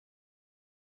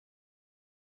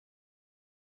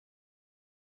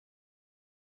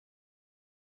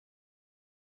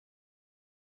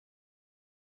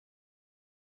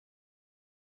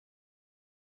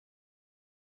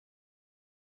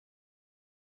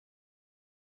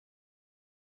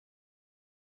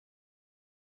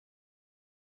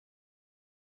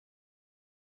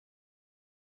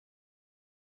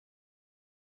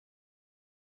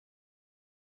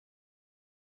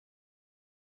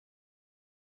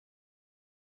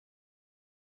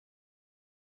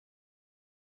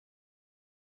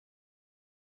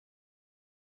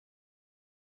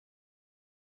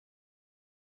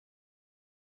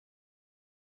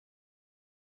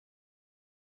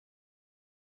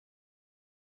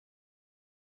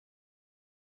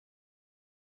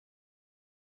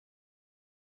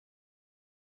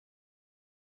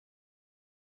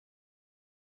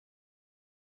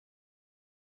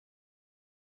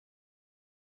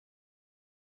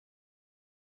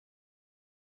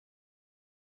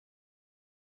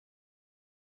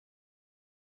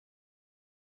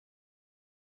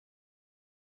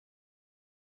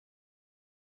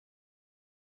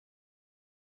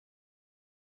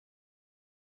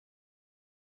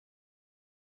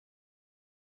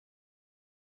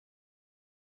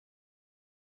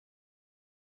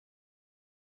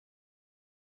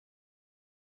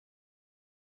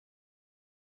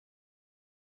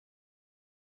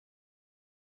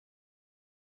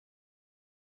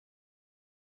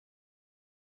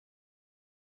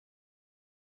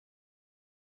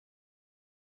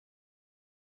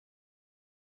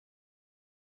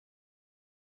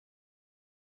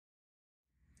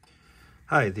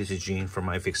Hi, this is Gene from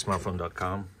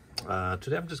ifixsmartphone.com.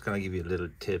 Today I'm just going to give you a little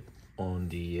tip on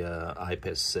the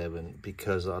iPad 7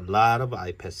 because a lot of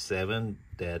iPad 7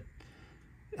 that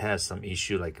has some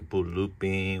issue like boot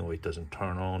looping, or it doesn't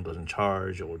turn on, doesn't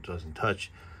charge, or doesn't touch.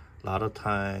 A lot of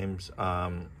times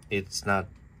it's not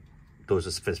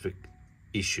those specific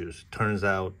issues. Turns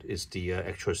out it's the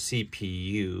actual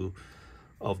CPU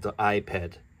of the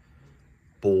iPad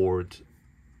board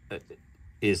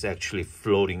is actually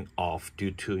floating off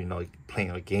due to playing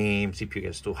a game. CPU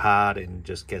gets too hot and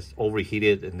just gets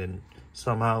overheated, and then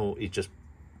somehow it just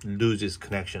loses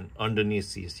connection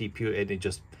underneath the CPU and it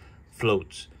just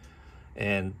floats.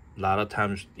 And a lot of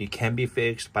times it can be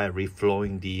fixed by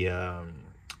reflowing the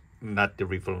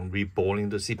reboiling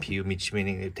the CPU,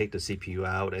 meaning you take the CPU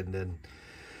out and then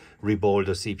reboil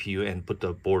the CPU and put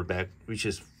the board back, which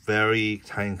is very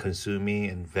time consuming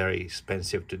and very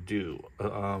expensive to do.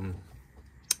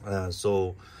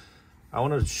 So I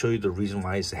want to show you the reason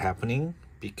why it's happening,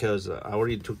 because I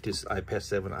already took this iPad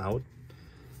 7 out,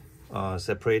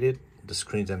 separated the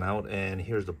screens and out, and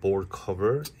here's the board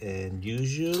cover. And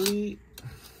usually,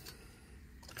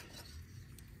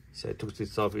 so I took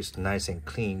this off, it's nice and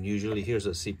clean. Usually here's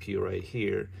a CPU right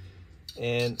here,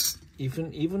 and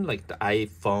even like the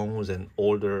iPhones and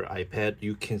older iPad,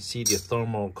 you can see the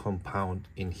thermal compound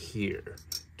in here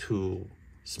to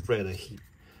spread the heat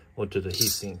onto the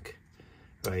heatsink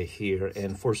right here.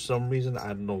 And for some reason, I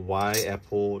don't know why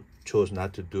Apple chose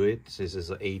not to do it. This is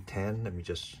an A10. Let me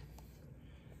just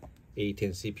A10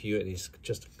 CPU, and it's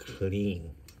just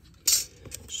clean.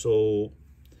 So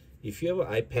if you have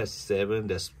an iPad 7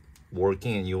 that's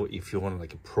working, and if you want to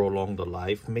like prolong the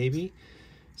life, maybe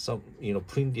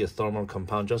putting the thermal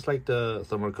compound, just like the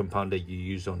thermal compound that you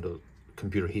use on the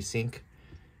computer heatsink,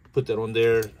 put that on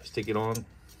there, stick it on,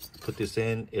 put this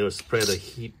in, it'll spread the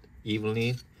heat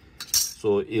evenly,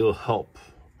 so it'll help.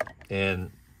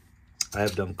 And I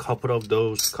have done couple of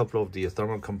the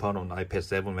thermal compound on the iPad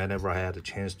 7 whenever I had a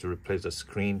chance to replace the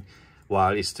screen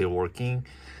while it's still working,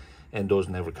 and those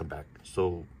never come back.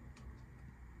 So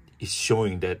it's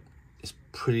showing that it's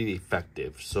pretty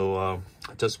effective. So I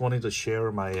just wanted to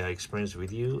share my experience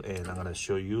with you, and I'm gonna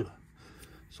show you.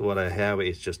 So what I have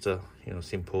is just a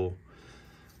simple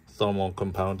thermal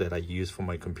compound that I use for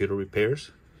my computer repairs,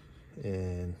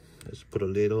 and let's put a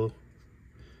little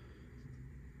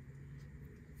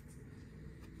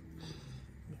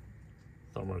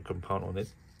thermal compound on it,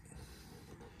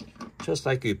 just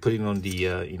like you put it on the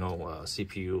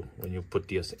CPU when you put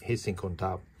the heatsink on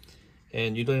top.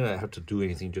 And you don't even have to do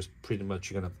anything, just pretty much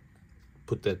you're gonna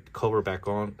put that cover back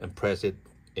on and press it,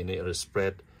 and it'll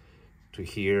spread to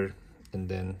here, and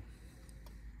then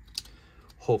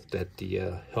hope that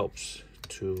the helps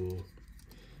to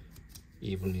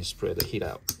evenly spread the heat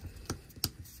out.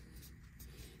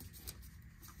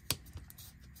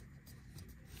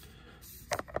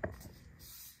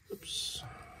 Oops.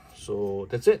 So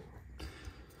that's it.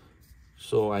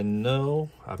 So I know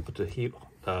I put the heat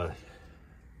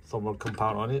thermal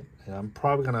compound on it, and I'm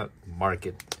probably gonna mark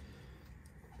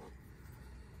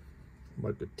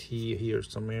the T here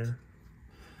somewhere.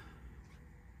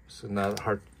 So not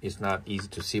hard, it's not easy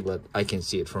to see, but I can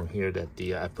see it from here that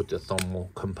I put the thermal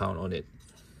compound on it.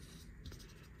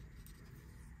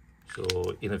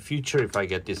 So in the future, if I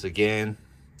get this again,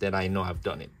 then I know I've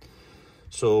done it.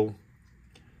 So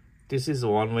this is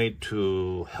one way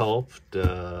to help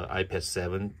the iPad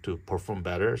 7 to perform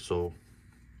better. So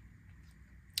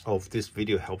I hope this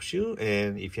video helps you,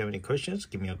 and if you have any questions,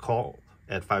 give me a call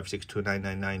at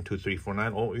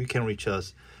 562-999-2349, or you can reach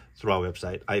us through our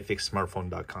website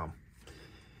ifixsmartphone.com.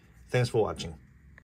 Thanks for watching.